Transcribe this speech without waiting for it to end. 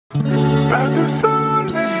Pas de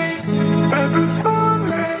soleil, pas de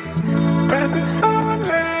soleil, pas de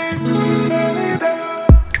soleil.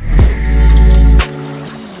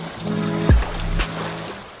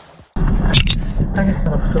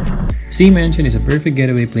 Sea Mansion is a perfect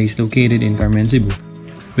getaway place located in Carmen, Cebu,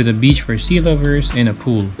 with a beach for sea lovers and a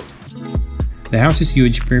pool. The house is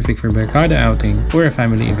huge, perfect for barkada outing or a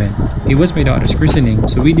family event. It was my daughter's christening,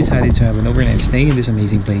 so we decided to have an overnight stay in this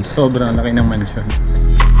amazing place. Sobrang laki ng mansion.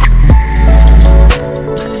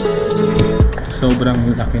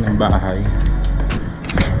 Sobrang laki ng bahay.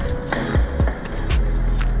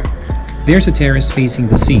 There's a terrace facing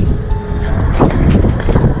the sea,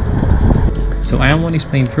 so I won't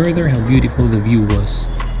explain further how beautiful the view was.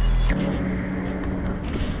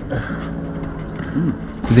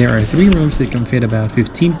 There are 3 rooms that can fit about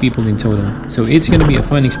 15 people in total, so it's gonna be a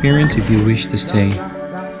fun experience if you wish to stay.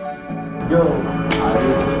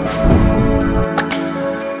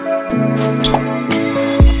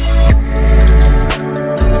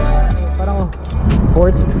 Parang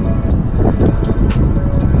fort.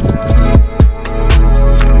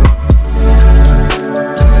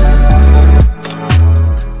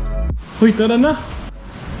 Uy, tara na!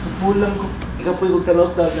 Pulang ko. Ikaw po yung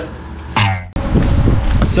talaos dagat.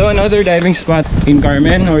 So another diving spot in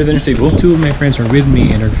Carmen, northern Cebu. 2 of my friends are with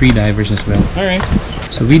me and are free divers as well. Alright.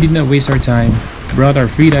 So we did not waste our time, brought our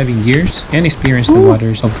free diving gears, and experienced the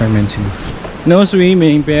waters of Carmen Cebu. No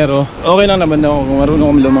swimming, pero okay lang naman ako kung marunong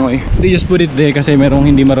akong lumangoy. They just put it there kasi merong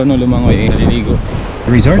hindi marunong lumangoy naliligo.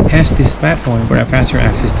 The resort has this platform for a faster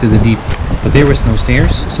access to the deep, but there was no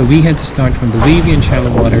stairs, so we had to start from the wavy and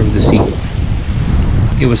shallow water of the sea.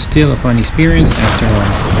 It was still a fun experience after all.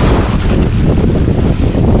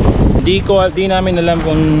 Di namin alam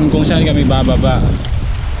kung saan kami bababa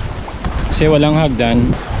kasi walang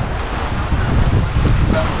hagdan.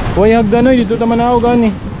 Uy, hagdan oy, dito naman ako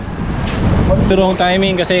gani. Wrong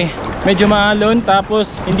timing kasi medyo maalon,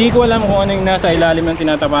 tapos hindi ko alam kung ano yung nasa ilalim ng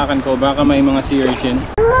tinatapakan ko. Baka may mga sea urchin.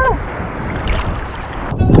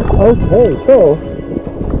 Okay, so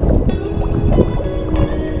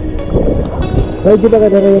medyo ba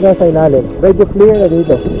ganda na yung nasa ilalim? Medyo clear na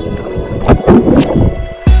dito.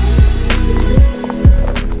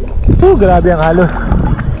 Grabe ang halos.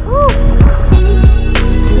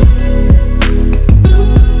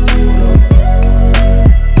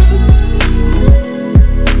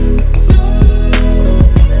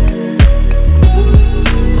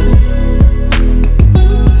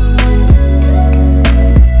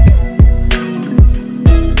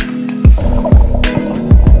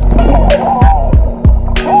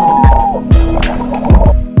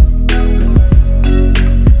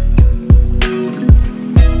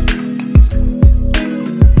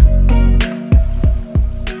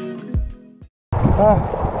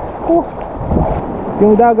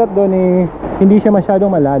 Yung dagat doon hindi siya masyadong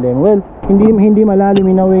malalim. Well, hindi malalim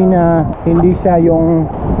in a way na hindi siya yung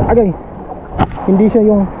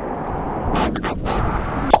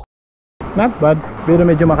not bad, pero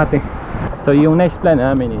medyo makati. So yung next plan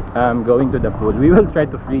namin is going to the pool. We will try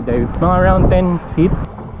to free dive mga around 10 feet.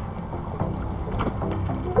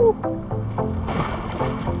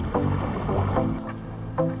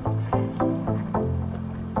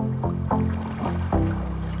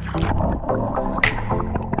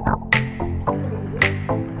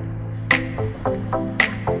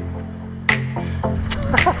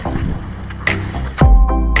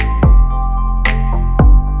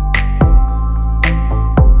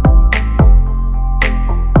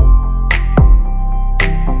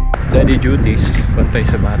 Daddy duties, pantay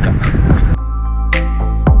sa bata.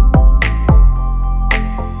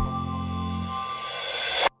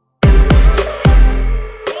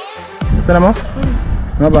 Gusto na mo?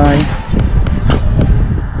 Bye bye.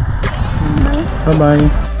 Bye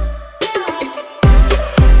bye.